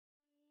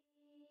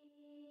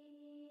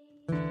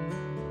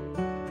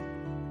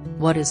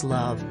What is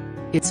love?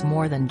 It's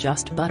more than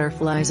just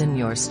butterflies in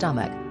your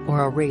stomach,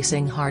 or a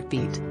racing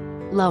heartbeat.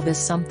 Love is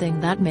something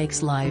that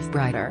makes life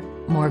brighter,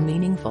 more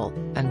meaningful,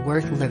 and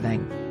worth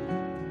living.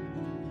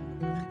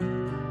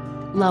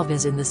 Love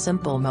is in the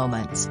simple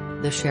moments,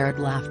 the shared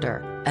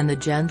laughter, and the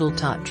gentle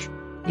touch.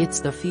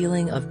 It's the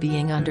feeling of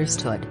being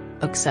understood,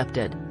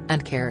 accepted,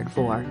 and cared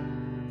for.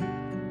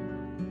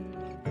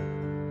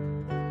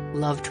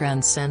 Love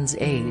transcends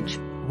age,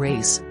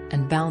 race,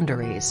 and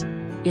boundaries.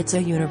 It's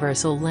a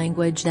universal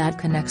language that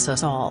connects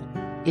us all.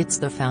 It's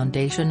the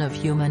foundation of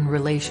human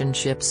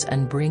relationships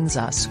and brings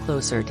us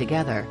closer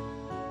together.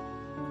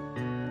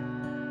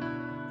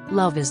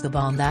 Love is the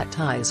bond that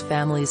ties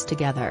families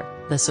together,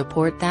 the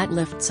support that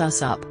lifts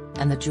us up,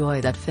 and the joy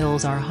that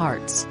fills our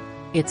hearts.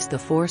 It's the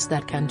force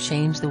that can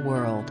change the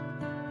world.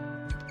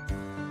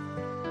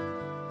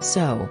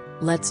 So,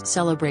 let's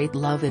celebrate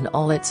love in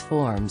all its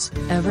forms,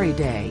 every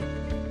day.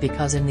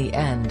 Because in the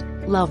end,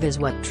 love is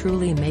what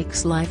truly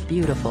makes life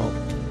beautiful.